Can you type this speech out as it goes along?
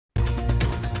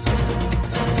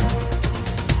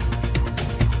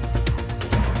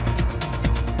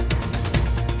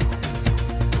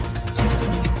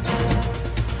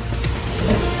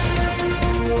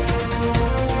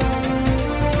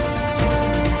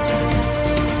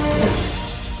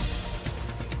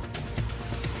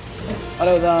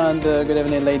Hello there and good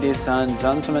evening ladies and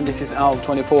gentlemen, this is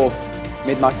Al24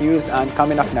 Midnight News and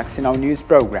coming up next in our news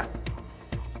program.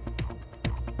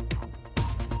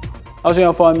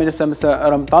 Algerian Foreign Minister Mr.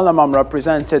 Ramtallah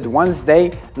presented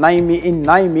Wednesday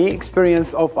Niamey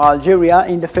experience of Algeria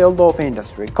in the field of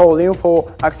industry, calling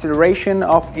for acceleration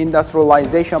of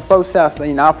industrialization process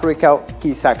in Africa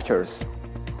key sectors.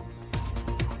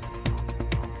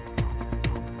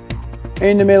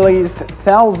 In the Middle East,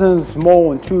 thousands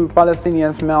mourn 2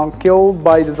 Palestinian men killed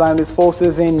by the Zionist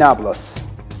forces in Nablus.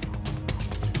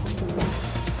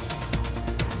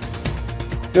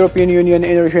 European Union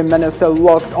Energy Minister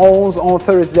locked arms on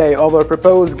Thursday over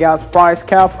proposed gas price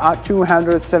cap at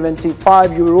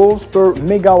 €275 per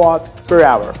megawatt per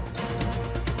hour.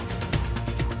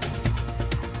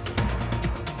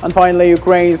 And finally,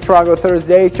 Ukraine struggled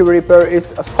Thursday to repair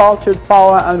its assaulted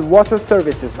power and water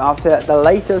services after the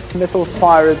latest missiles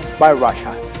fired by Russia.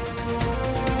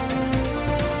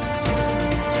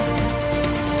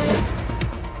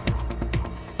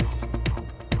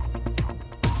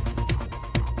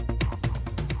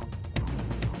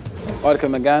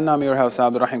 Welcome again, I'm your host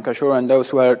Abdurrahim Kashur, and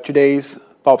those were today's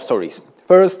top stories.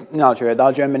 First, in Algeria, the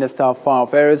Algerian Minister of Foreign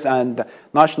Affairs and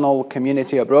National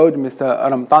Community Abroad, Mr.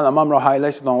 Ramtallah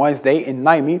highlighted on Wednesday in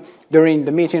Niamey during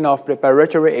the meeting of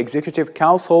Preparatory Executive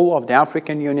Council of the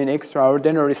African Union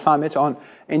Extraordinary Summit on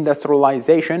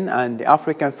Industrialization and the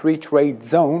African Free Trade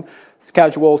Zone,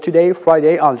 scheduled today,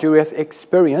 Friday, Algeria's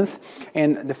experience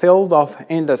in the field of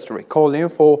industry, calling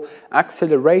for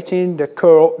accelerating the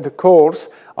course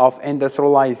of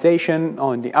industrialization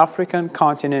on the African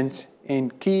continent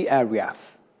in key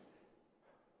areas.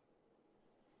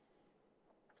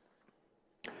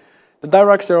 The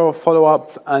Director of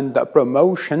Follow-up and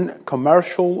Promotion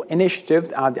Commercial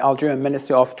Initiatives at the Algerian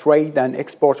Ministry of Trade and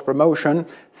Export Promotion,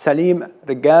 Salim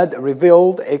Regad,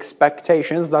 revealed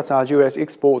expectations that Algeria's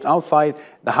export outside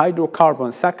the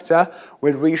hydrocarbon sector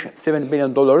will reach $7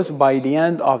 billion by the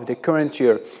end of the current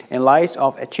year, in light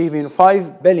of achieving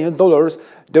 $5 billion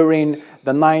during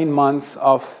the 9 months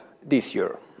of this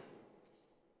year.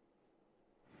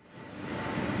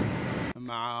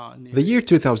 The year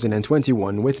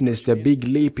 2021 witnessed a big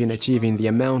leap in achieving the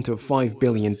amount of $5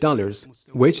 billion,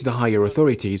 which the higher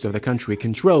authorities of the country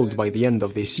controlled by the end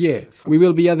of this year. We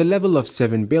will be at the level of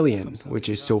 $7 billion, which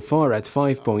is so far at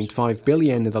 $5.5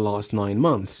 billion in the last 9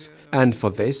 months. And for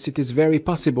this, it is very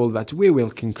possible that we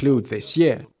will conclude this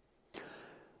year.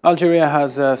 Algeria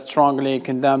has strongly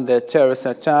condemned the terrorist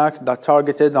attack that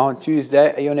targeted on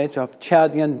Tuesday a unit of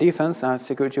Chadian defense and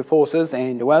security forces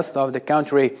in the west of the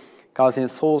country, causing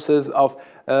sources of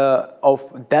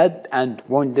dead and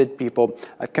wounded people.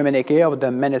 A communique of the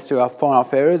Ministry of Foreign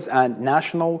Affairs and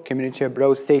National Community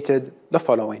Abroad stated the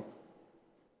following.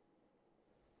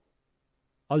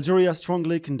 Algeria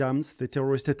strongly condemns the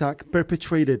terrorist attack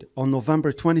perpetrated on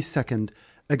November 22nd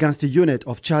against a unit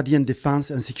of Chadian defense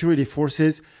and security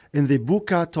forces in the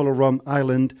Bouka Tolorom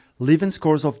island, leaving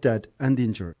scores of dead and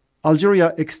injured.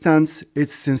 Algeria extends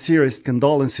its sincerest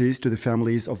condolences to the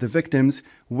families of the victims,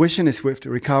 wishing a swift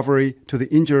recovery to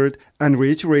the injured, and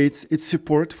reiterates its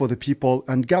support for the people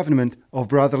and government of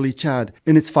brotherly Chad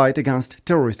in its fight against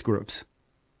terrorist groups.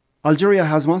 Algeria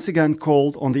has once again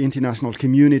called on the international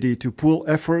community to pool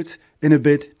efforts in a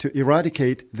bid to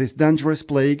eradicate this dangerous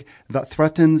plague that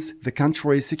threatens the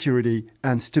country's security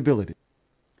and stability.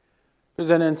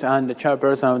 President and the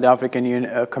Chairperson of the African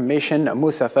Union Commission,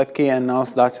 Moussa Faki,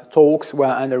 announced that talks were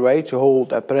underway to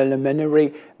hold a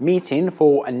preliminary meeting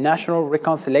for a national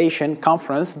reconciliation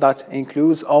conference that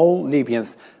includes all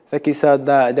Libyans. Faki said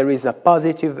that there is a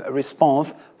positive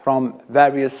response from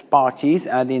various parties,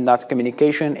 adding that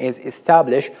communication is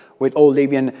established with all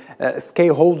Libyan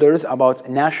stakeholders about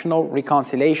national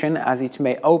reconciliation, as it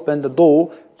may open the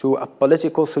door to a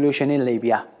political solution in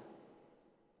Libya.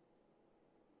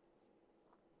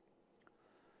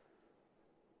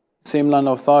 Same line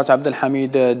of thought,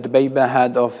 Abdelhamid Dbeiba,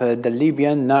 head of the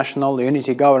Libyan National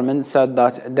Unity Government, said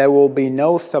that there will be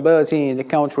no stability in the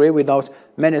country without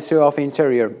Ministry of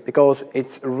Interior, because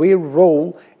its real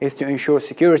role is to ensure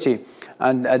security.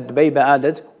 And Dbeiba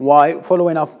added, while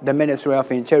following up the Ministry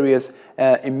of Interior's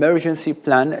emergency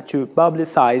plan to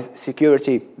publicize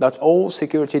security, that all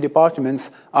security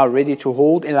departments are ready to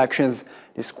hold elections,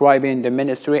 describing the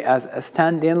ministry as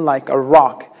standing like a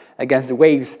rock against the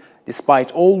waves,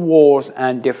 despite all wars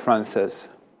and differences.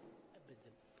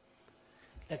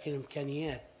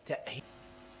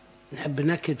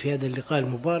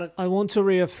 I want to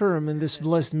reaffirm in this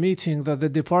blessed meeting that the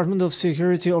Department of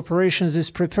Security Operations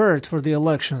is prepared for the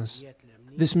elections.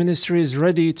 This ministry is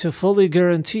ready to fully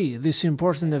guarantee this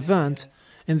important event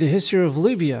in the history of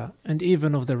Libya and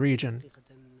even of the region.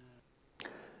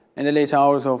 In the late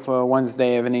hours of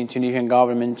Wednesday evening, Tunisian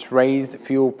government raised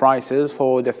fuel prices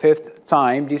for the fifth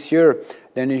time this year.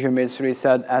 The Energy Ministry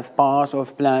said as part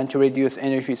of plan to reduce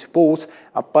energy support,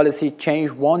 a policy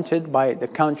change wanted by the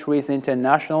country's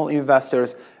international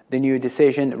investors. The new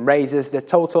decision raises the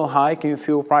total hike in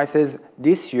fuel prices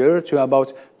this year to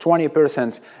about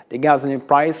 20%. The gasoline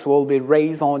price will be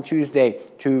raised on Tuesday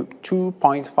to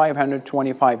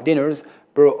 2.525 dinars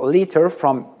per litre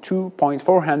from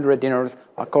 2.400 dinars,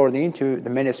 according to the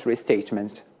ministry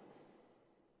statement.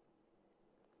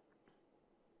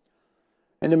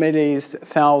 In the Middle East,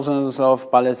 thousands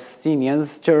of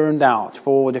Palestinians turned out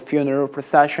for the funeral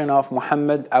procession of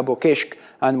Mohammed Abu Kishk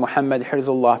and Mohammed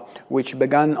Hirzullah, which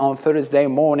began on Thursday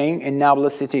morning in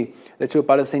Nablus city. The two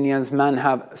Palestinian men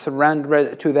have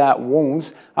surrendered to their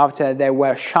wounds after they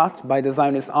were shot by the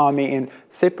Zionist army in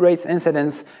separate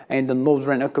incidents in the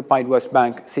northern occupied West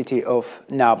Bank city of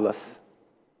Nablus.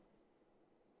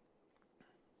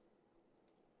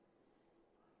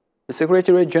 The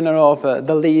Secretary General of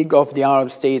the League of the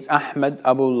Arab States, Ahmed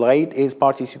Abul Ghaid, is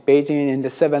participating in the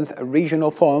 7th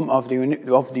Regional Forum of the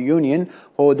Union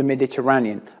for the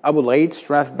Mediterranean. Abul Ghaid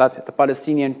stressed that the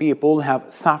Palestinian people have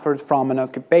suffered from an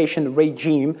occupation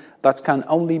regime that can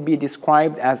only be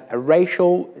described as a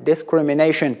racial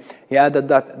discrimination. He added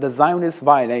that the Zionist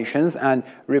violations and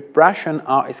repression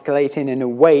are escalating in a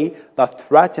way that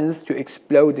threatens to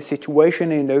explode the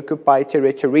situation in the occupied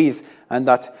territories, and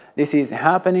that this is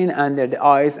happening under the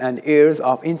eyes and ears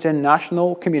of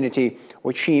international community,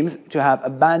 which seems to have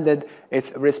abandoned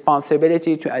its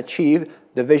responsibility to achieve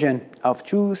the vision of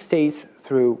two states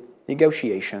through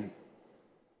negotiation.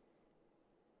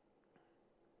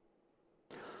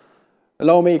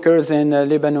 Lawmakers in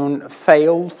Lebanon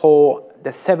failed for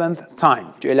the 7th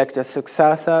time to elect a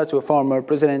successor to former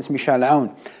President Michel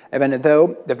Aoun, even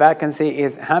though the vacancy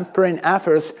is hampering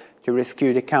efforts to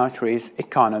rescue the country's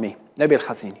economy. Nabil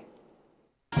Khazini.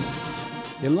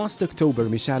 In last October,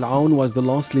 Michel Aoun was the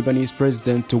last Lebanese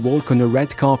president to walk on a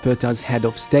red carpet as head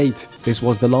of state. This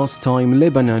was the last time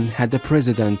Lebanon had a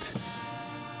president.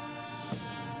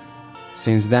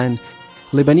 Since then,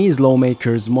 Lebanese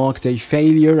lawmakers marked a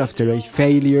failure after a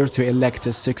failure to elect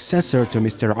a successor to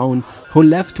Mr. Aoun, who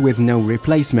left with no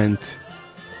replacement.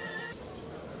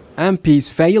 MPs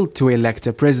failed to elect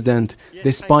a president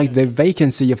despite the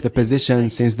vacancy of the position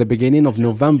since the beginning of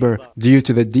November due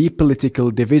to the deep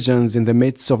political divisions in the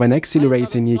midst of an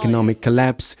accelerating economic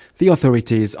collapse the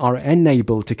authorities are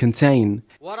unable to contain.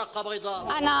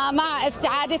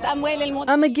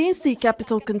 I'm against the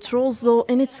capital controls law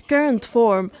in its current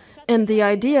form and the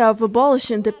idea of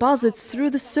abolishing deposits through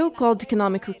the so-called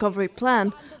economic recovery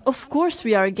plan. Of course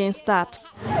we are against that.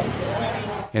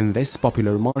 In this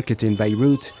popular market in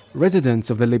Beirut, residents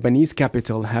of the Lebanese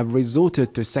capital have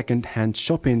resorted to second-hand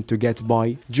shopping to get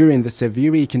by during the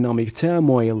severe economic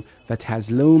turmoil that has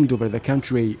loomed over the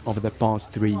country over the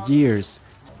past 3 years.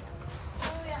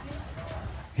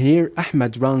 Here,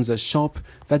 Ahmed runs a shop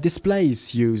that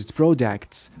displays used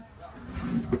products.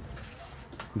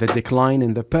 The decline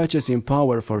in the purchasing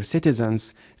power for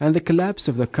citizens and the collapse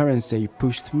of the currency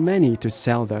pushed many to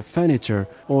sell their furniture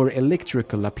or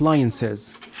electrical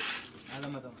appliances.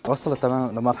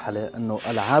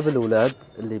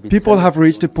 People have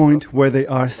reached a point where they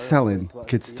are selling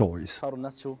kids' toys.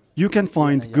 You can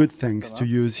find good things to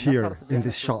use here in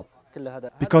this shop.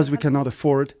 Because we cannot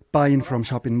afford buying from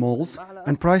shopping malls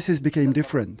and prices became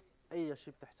different.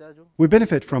 We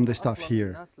benefit from the stuff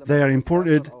here. They are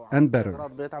imported and better.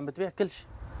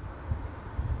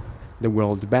 The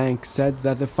World Bank said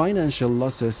that the financial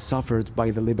losses suffered by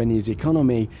the Lebanese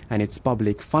economy and its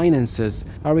public finances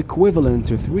are equivalent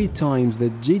to 3 times the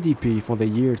GDP for the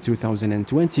year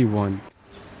 2021.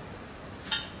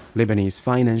 Lebanese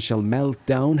financial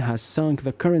meltdown has sunk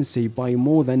the currency by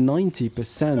more than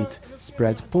 90%,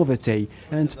 spread poverty,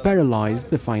 and paralyzed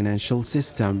the financial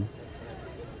system.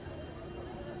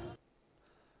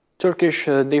 Turkish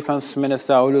Defense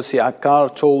Minister Hulusi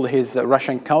Akar told his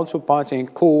Russian counterpart in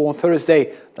Baku on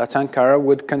Thursday that Ankara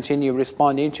would continue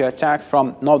responding to attacks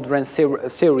from northern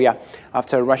Syria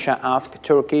after Russia asked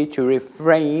Turkey to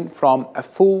refrain from a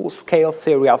full-scale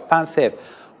Syria offensive.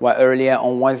 While earlier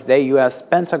on Wednesday, U.S.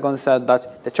 Pentagon said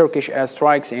that the Turkish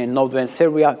airstrikes in northern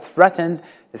Syria threatened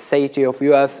the safety of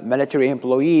U.S. military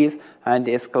employees and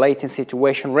the escalating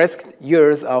situation risked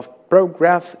years of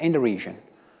progress in the region.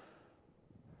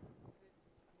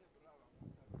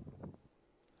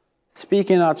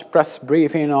 Speaking at press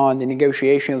briefing on the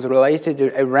negotiations related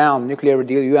to Iran nuclear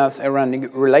deal, U.S.-Iran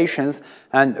relations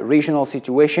and regional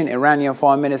situation, Iranian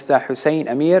Foreign Minister Hussein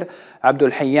Amir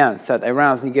Abdulhayyan said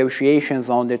Iran's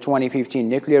negotiations on the 2015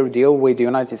 nuclear deal with the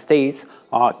United States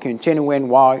are continuing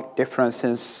while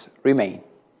differences remain.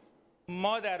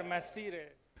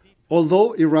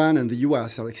 Although Iran and the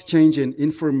U.S. are exchanging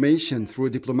information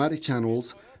through diplomatic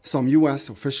channels, some U.S.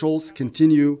 officials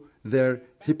continue their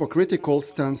hypocritical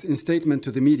stance in statement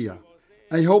to the media.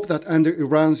 I hope that under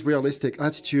Iran's realistic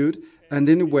attitude and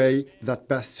in a way that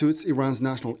best suits Iran's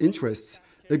national interests,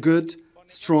 a good,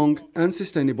 strong and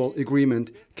sustainable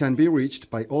agreement can be reached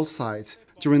by all sides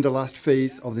during the last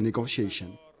phase of the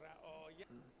negotiation.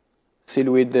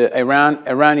 Still with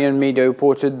Iranian media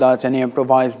reported that an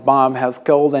improvised bomb has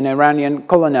killed an Iranian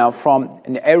colonel from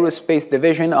an aerospace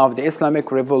division of the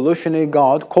Islamic Revolutionary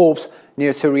Guard Corps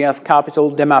near Syria's capital,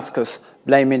 Damascus.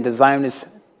 Blaming the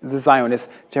Zionists,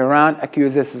 Tehran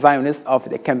accuses Zionists of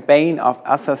the campaign of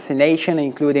assassination,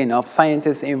 including of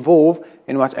scientists involved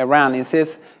in what Iran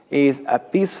insists is a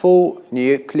peaceful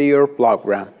nuclear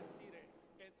program.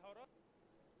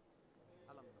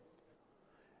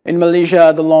 In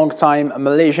Malaysia, the long-time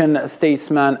Malaysian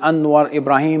statesman Anwar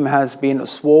Ibrahim has been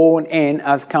sworn in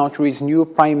as country's new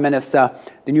prime minister.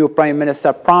 The new prime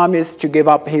minister promised to give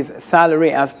up his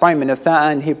salary as prime minister,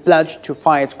 and he pledged to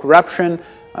fight corruption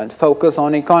and focus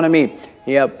on economy.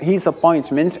 His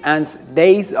appointment ends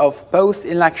days of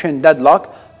post-election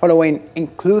deadlock following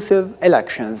inclusive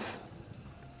elections.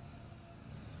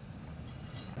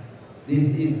 This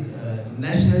is a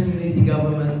national unity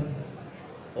government.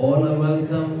 All are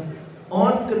welcome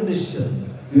on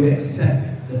condition you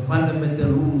accept the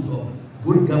fundamental rules of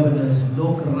good governance,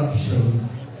 no corruption,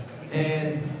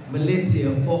 and Malaysia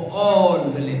for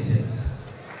all Malaysians.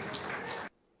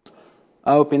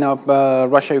 Open up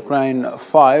Russia-Ukraine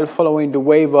file. Following the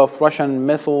wave of Russian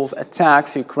missiles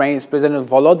attacks, Ukraine's President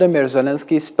Volodymyr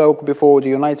Zelensky spoke before the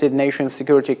United Nations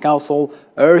Security Council,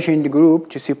 urging the group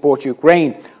to support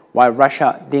Ukraine, while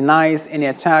Russia denies any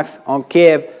attacks on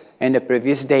Kiev in the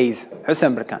previous days.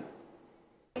 Hussein Burkan.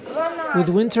 With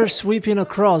winter sweeping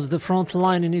across the front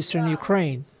line in eastern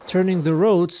Ukraine, turning the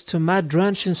roads to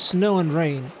mud-drenched snow and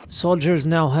rain, soldiers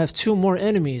now have two more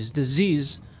enemies,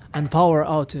 disease and power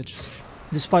outages.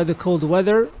 Despite the cold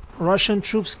weather, Russian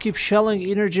troops keep shelling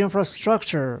energy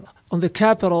infrastructure on the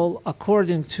capital,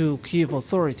 according to Kyiv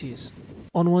authorities.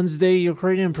 On Wednesday,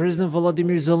 Ukrainian President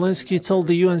Volodymyr Zelensky told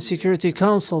the UN Security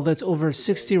Council that over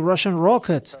 60 Russian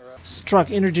rockets struck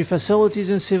energy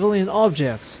facilities and civilian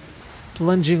objects,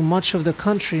 plunging much of the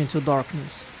country into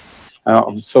darkness.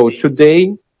 So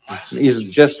today is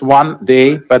just one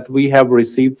day, but we have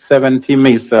received 70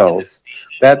 missiles.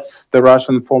 That's the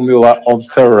Russian formula of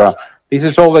terror. This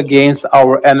is all against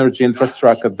our energy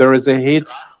infrastructure. There is a hit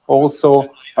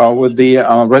also with the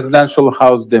residential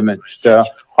house damage.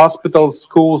 Hospitals,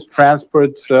 schools,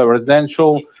 transport,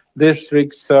 residential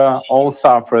districts all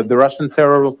suffer. The Russian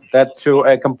terror led to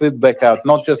a complete blackout,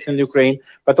 not just in Ukraine,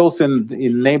 but also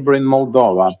in neighboring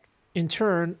Moldova. In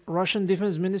turn, Russian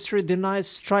Defense Ministry denied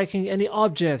striking any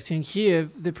object in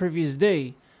Kiev the previous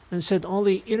day and said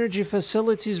only energy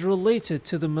facilities related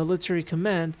to the military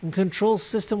command and control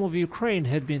system of Ukraine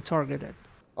had been targeted.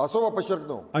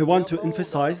 I want to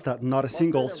emphasize that not a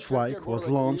single strike was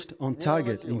launched on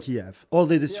target in Kiev. All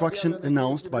the destruction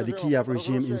announced by the Kiev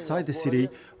regime inside the city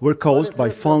were caused by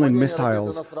fallen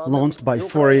missiles launched by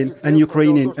foreign and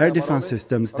Ukrainian air defense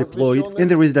systems deployed in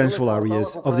the residential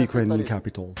areas of the Ukrainian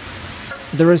capital.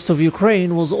 The rest of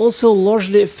Ukraine was also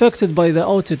largely affected by the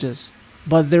outages,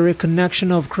 but the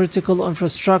reconnection of critical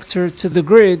infrastructure to the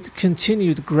grid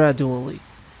continued gradually.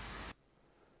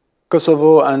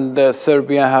 Kosovo and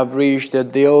Serbia have reached a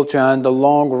deal to end the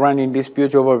long-running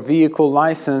dispute over vehicle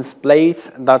license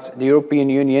plates that the European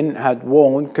Union had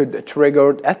warned could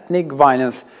trigger ethnic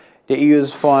violence. The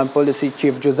EU's Foreign Policy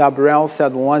Chief Josep Borrell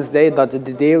said Wednesday that the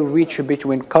deal reached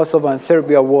between Kosovo and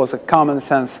Serbia was a common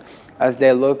sense as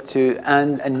they look to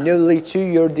end a nearly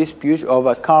two-year dispute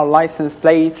over car license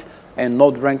plates in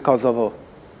northern Kosovo.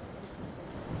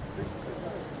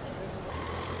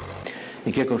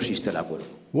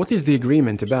 What is the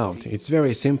agreement about? It's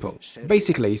very simple.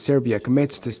 Basically, Serbia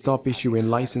commits to stop issuing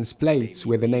license plates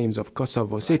with the names of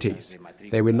Kosovo cities.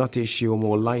 They will not issue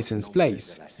more license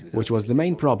plates, which was the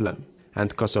main problem.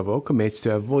 And Kosovo commits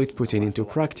to avoid putting into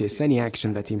practice any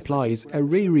action that implies a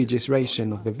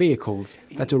re-registration of the vehicles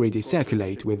that already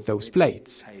circulate with those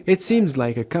plates. It seems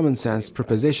like a common-sense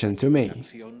proposition to me.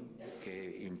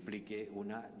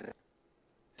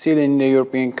 Still in the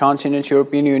European continent,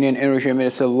 European Union Energy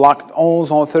Minister locked arms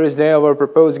on Thursday over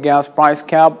proposed gas price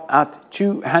cap at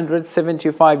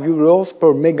 €275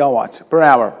 per megawatt per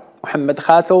hour. Mohammed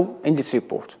Khatel in this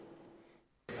report.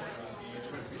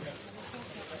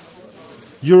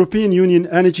 European Union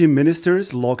energy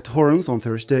ministers locked horns on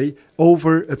Thursday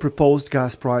over a proposed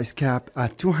gas price cap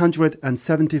at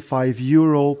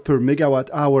 €275 per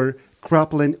megawatt hour,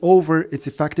 grappling over its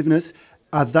effectiveness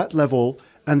at that level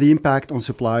and the impact on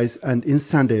supplies and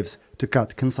incentives to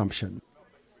cut consumption.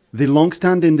 The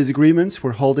long-standing disagreements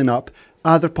were holding up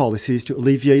other policies to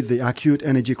alleviate the acute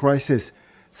energy crisis,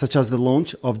 such as the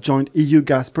launch of joint EU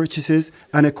gas purchases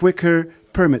and a quicker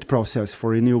permit process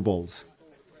for renewables.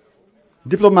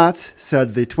 Diplomats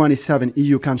said the 27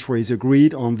 EU countries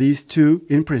agreed on these two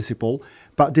in principle,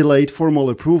 but delayed formal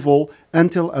approval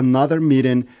until another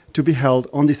meeting to be held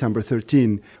on December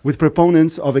 13, with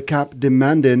proponents of a cap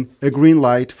demanding a green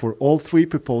light for all three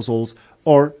proposals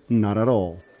or not at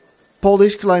all.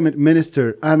 Polish climate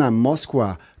minister Anna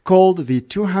Moskwa called the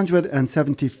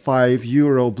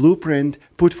 €275 blueprint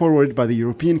put forward by the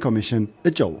European Commission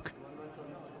a joke.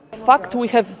 In fact, we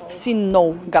have seen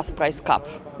no gas price cap.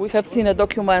 We have seen a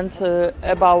document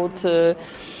about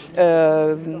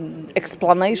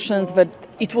explanations that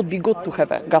it would be good to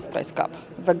have a gas price cap.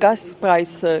 The gas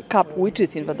price cap, which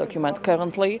is in the document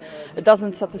currently,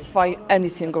 doesn't satisfy any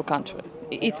single country.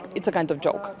 It's a kind of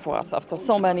joke for us. After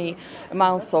so many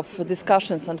months of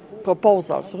discussions and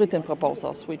proposals, written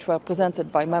proposals, which were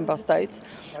presented by member states,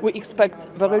 we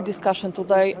expect the real discussion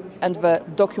today and the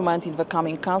document in the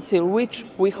coming council, which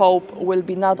we hope will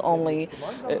be not only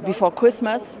before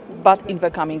Christmas, but in the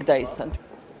coming days.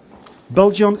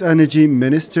 Belgium's energy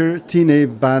minister Tine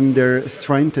van der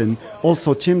Straeten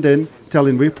also chimed in,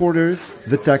 telling reporters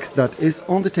the text that is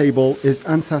on the table is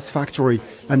unsatisfactory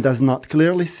and does not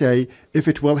clearly say if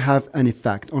it will have an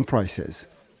effect on prices.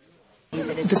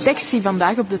 De tekst die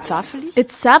vandaag op de tafel ligt.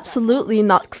 It's absolutely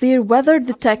not clear whether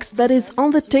the text that is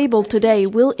on the table today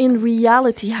will in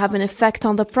reality have an effect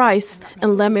on the price.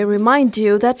 And let me remind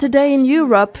you that today in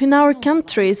Europe, in our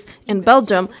countries, in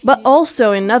Belgium, but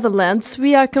also in Netherlands,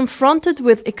 we are confronted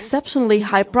with exceptionally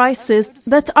high prices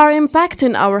that are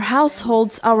impacting our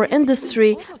households, our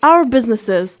industry, our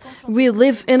businesses. We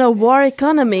live in a war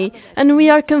economy and we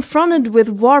are confronted with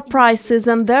war prices,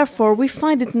 and therefore we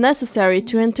find it necessary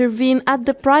to intervene at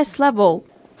the price level.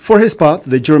 For his part,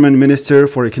 the German Minister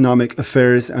for Economic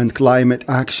Affairs and Climate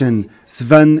Action,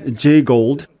 Sven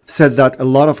Giegold, said that a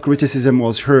lot of criticism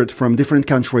was heard from different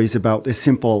countries about a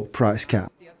simple price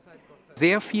cap. We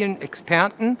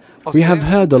have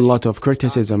heard a lot of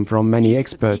criticism from many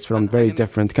experts from very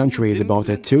different countries about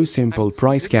a too simple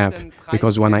price cap,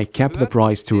 because when I cap the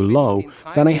price too low,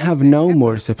 then I have no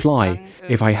more supply.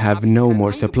 If I have no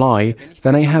more supply,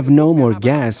 then I have no more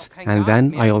gas, and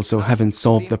then I also haven't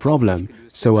solved the problem.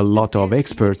 So a lot of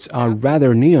experts are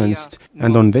rather nuanced,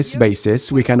 and on this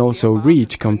basis we can also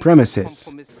reach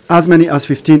compromises. As many as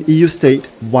 15 EU states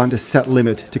want a set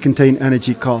limit to contain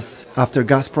energy costs after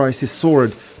gas prices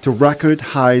soared to record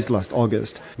highs last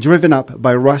August, driven up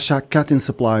by Russia cutting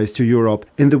supplies to Europe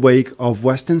in the wake of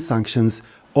Western sanctions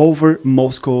over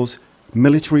Moscow's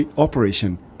military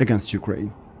operation against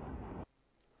Ukraine.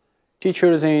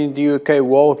 Teachers in the UK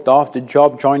walked off the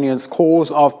job joining scores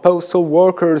of postal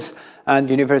workers and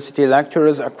university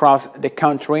lecturers across the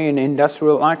country in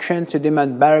industrial action to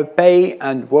demand better pay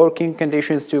and working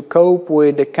conditions to cope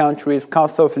with the country's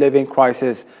cost of living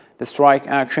crisis. The strike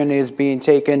action is being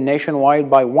taken nationwide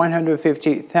by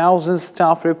 150,000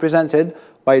 staff represented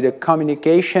by the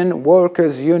Communication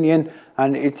Workers Union,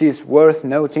 and it is worth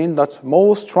noting that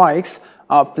more strikes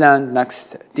are planned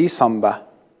next December.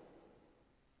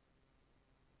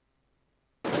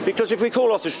 Because if we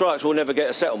call off the strikes, we'll never get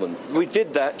a settlement. We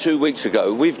did that 2 weeks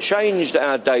ago. We've changed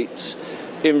our dates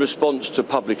in response to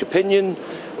public opinion.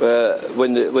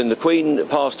 When the Queen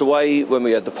passed away, when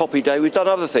we had the Poppy Day, we've done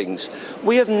other things.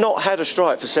 We have not had a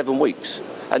strike for 7 weeks,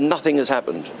 and nothing has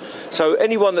happened. So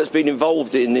anyone that's been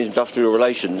involved in industrial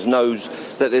relations knows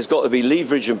that there's got to be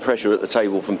leverage and pressure at the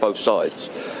table from both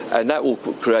sides, and that will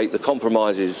create the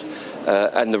compromises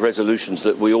and the resolutions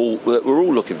that we're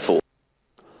all looking for.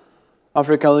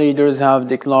 African leaders have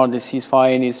declared a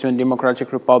ceasefire in Eastern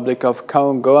Democratic Republic of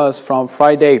Congo as from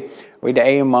Friday, with the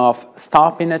aim of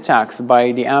stopping attacks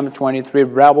by the M23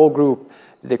 rebel group.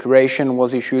 The declaration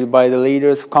was issued by the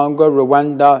leaders of Congo,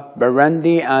 Rwanda,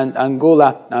 Burundi, and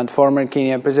Angola, and former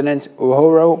Kenyan President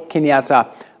Uhuru Kenyatta,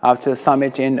 after a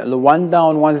summit in Luanda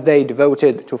on Wednesday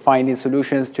devoted to finding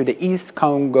solutions to the East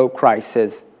Congo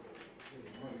crisis.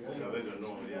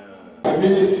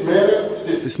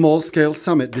 The small-scale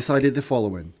summit decided the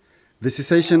following: The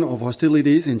cessation of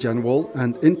hostilities in general,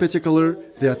 and in particular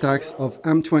the attacks of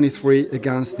M23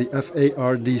 against the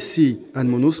FARDC and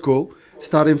MONUSCO,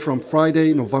 starting from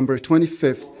Friday, November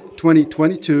 25th,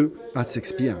 2022 at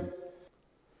 6 p.m.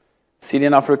 Still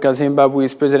in Africa,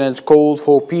 Zimbabwe's president called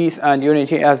for peace and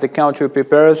unity as the country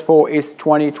prepares for its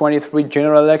 2023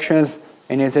 general elections.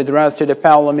 In his address to the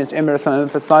parliament, Emerson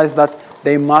emphasized that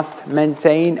they must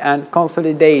maintain and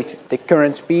consolidate the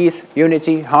current peace,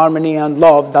 unity, harmony and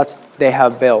love that they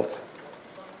have built.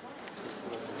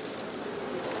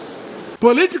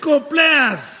 Political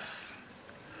players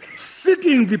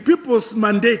seeking the people's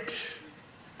mandate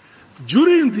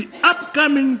during the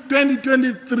upcoming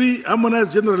 2023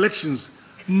 harmonized general elections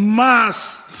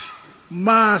must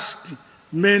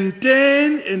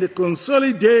maintain and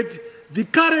consolidate the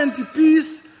current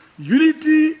peace,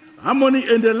 unity, harmony,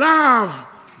 and the love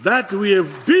that we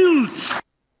have built.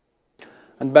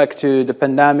 And back to the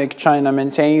pandemic, China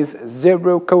maintains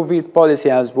zero COVID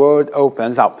policy as world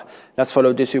opens up. Let's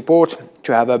follow this report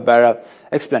to have a better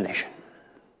explanation.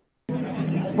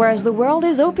 Whereas the world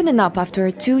is opening up after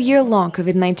a 2-year-long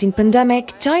COVID-19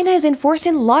 pandemic, China is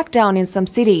enforcing lockdown in some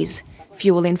cities,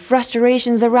 fueling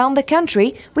frustrations around the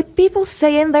country with people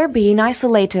saying they're being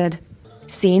isolated.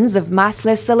 Scenes of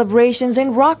maskless celebrations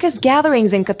and raucous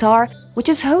gatherings in Qatar, which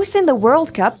is hosting the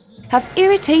World Cup, have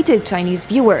irritated Chinese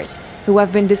viewers, who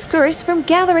have been discouraged from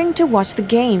gathering to watch the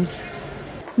games.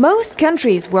 Most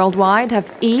countries worldwide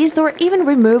have eased or even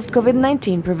removed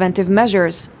COVID-19 preventive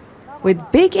measures,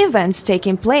 with big events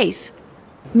taking place.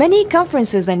 Many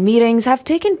conferences and meetings have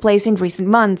taken place in recent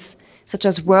months, such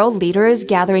as world leaders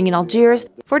gathering in Algiers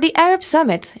for the Arab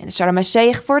Summit, in Sharm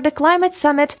el-Sheikh for the Climate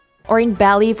Summit, or in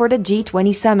Bali for the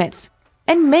G20 summits,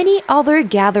 and many other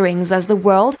gatherings as the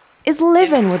world is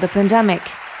living with the pandemic.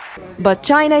 But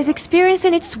China is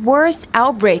experiencing its worst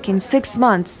outbreak in 6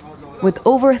 months, with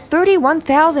over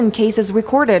 31,000 cases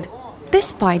recorded,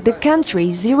 despite the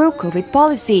country's zero COVID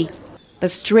policy. The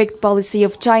strict policy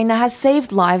of China has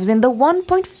saved lives in the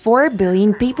 1.4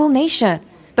 billion people nation,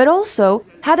 but also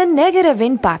had a negative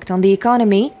impact on the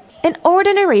economy and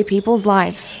ordinary people's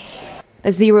lives.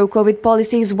 The zero COVID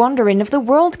policy is wondering if the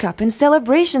World Cup and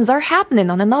celebrations are happening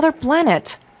on another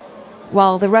planet.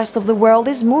 While the rest of the world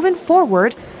is moving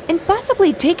forward and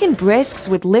possibly taking risks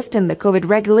with lifting the COVID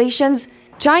regulations,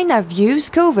 China views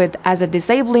COVID as a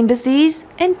disabling disease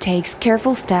and takes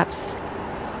careful steps.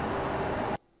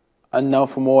 And now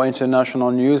for more international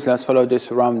news, let's follow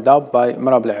this roundup by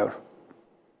Marab Laour.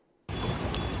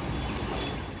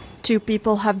 2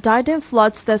 people have died in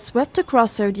floods that swept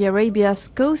across Saudi Arabia's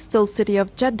coastal city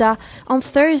of Jeddah on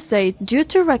Thursday due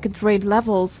to record rain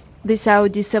levels. The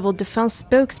Saudi civil defense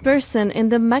spokesperson in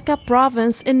the Mecca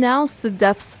province announced the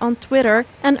deaths on Twitter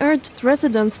and urged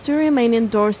residents to remain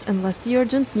indoors unless the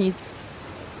urgent needs.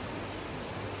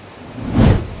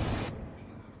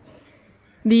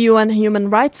 The UN Human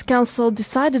Rights Council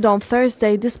decided on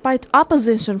Thursday, despite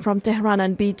opposition from Tehran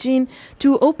and Beijing,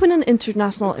 to open an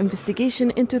international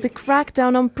investigation into the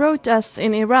crackdown on protests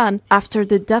in Iran after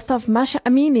the death of Mahsa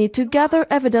Amini to gather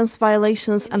evidence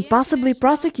violations and possibly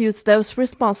prosecute those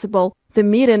responsible. The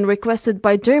meeting, requested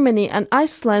by Germany and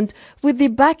Iceland with the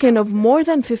backing of more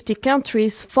than 50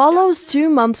 countries, follows 2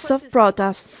 months of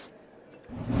protests.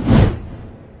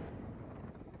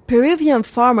 Peruvian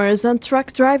farmers and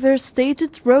truck drivers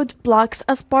staged roadblocks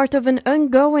as part of an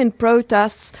ongoing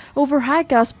protests over high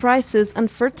gas prices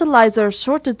and fertilizer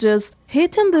shortages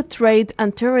hitting the trade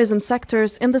and tourism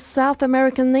sectors in the South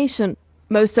American nation.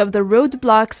 Most of the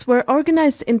roadblocks were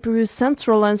organized in Peru's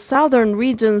central and southern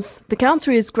regions, the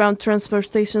country's ground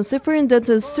transportation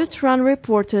superintendent Sutran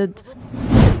reported.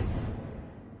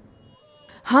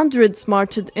 Hundreds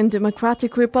marched in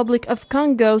Democratic Republic of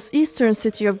Congo's eastern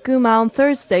city of Goma on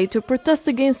Thursday to protest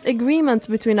against agreement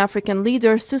between African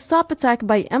leaders to stop attack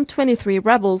by M23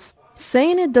 rebels,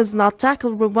 saying it does not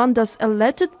tackle Rwanda's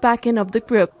alleged backing of the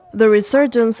group. The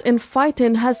resurgence in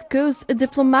fighting has caused a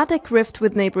diplomatic rift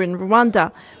with neighboring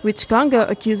Rwanda, which Congo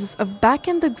accuses of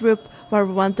backing the group while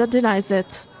Rwanda denies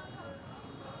it.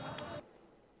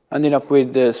 Ending up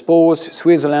with the sports,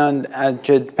 Switzerland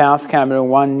edged past Cameroon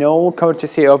 1-0,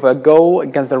 courtesy of a goal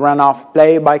against the runoff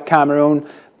play by Cameroon,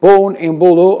 born in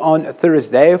Bulu on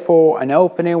Thursday for an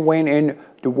opening win in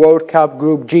the World Cup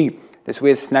Group G. The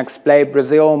Swiss next play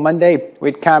Brazil on Monday,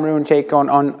 with Cameroon take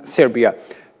on Serbia.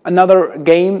 Another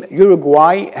game,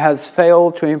 Uruguay has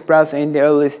failed to impress in the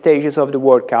early stages of the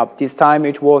World Cup. This time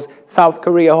it was South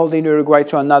Korea holding Uruguay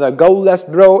to another goalless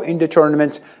draw in the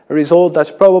tournament, a result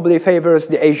that probably favors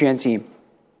the Asian team.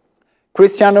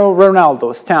 Cristiano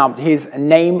Ronaldo stamped his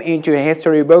name into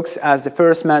history books as the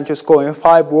first man to score in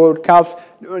 5 World Cups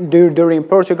during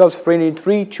Portugal's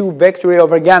 3-2 victory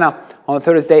over Ghana on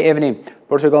Thursday evening.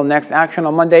 Portugal's next action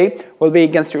on Monday will be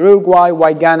against Uruguay,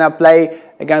 while Ghana play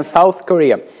against South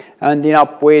Korea. Ending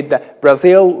up with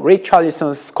Brazil,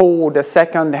 Richarlison scored the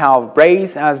second half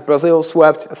brace as Brazil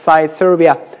swept aside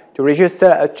Serbia to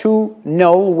register a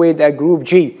 2-0 with a Group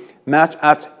G match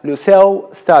at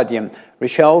Lusail Stadium.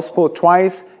 Richarlison scored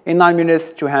twice in 9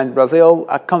 minutes to hand Brazil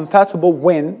a comfortable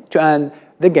win to end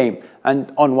the game.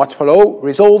 And on what follow,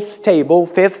 results table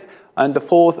 5th and the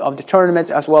 4th of the tournament,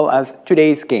 as well as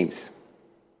today's games.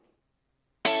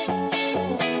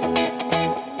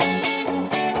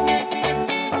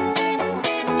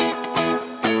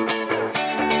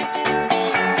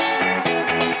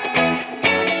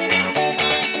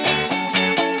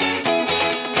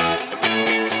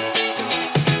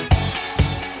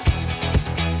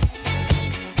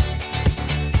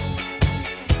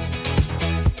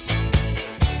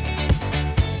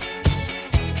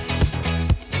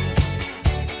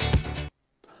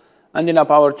 Ending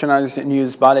up our tonight's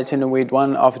news bulletin with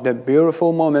one of the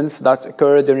beautiful moments that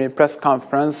occurred during a press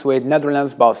conference with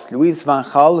Netherlands boss Louis van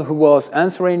Gaal, who was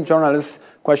answering journalists'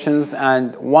 questions,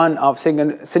 and one of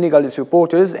Senegalese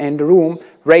reporters in the room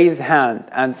raised hand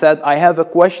and said, "I have a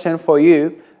question for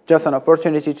you, just an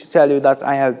opportunity to tell you that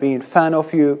I have been a fan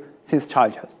of you since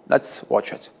childhood." Let's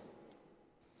watch it.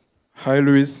 Hi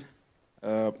Louis,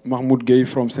 Mahmoud Gueye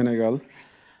from Senegal.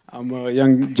 I'm a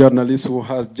young journalist who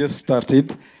has just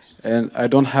started. And I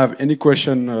don't have any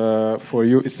question for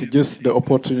you. It's just the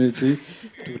opportunity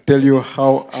to tell you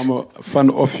how I'm a fan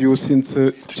of you since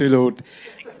childhood,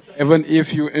 even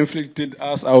if you inflicted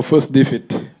us our first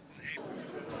defeat.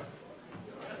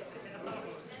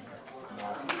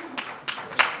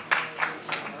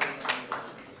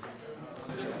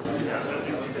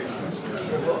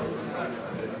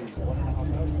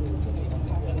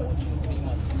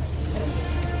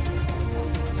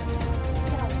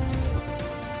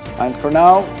 And for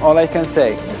now, all I can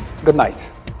say, good night.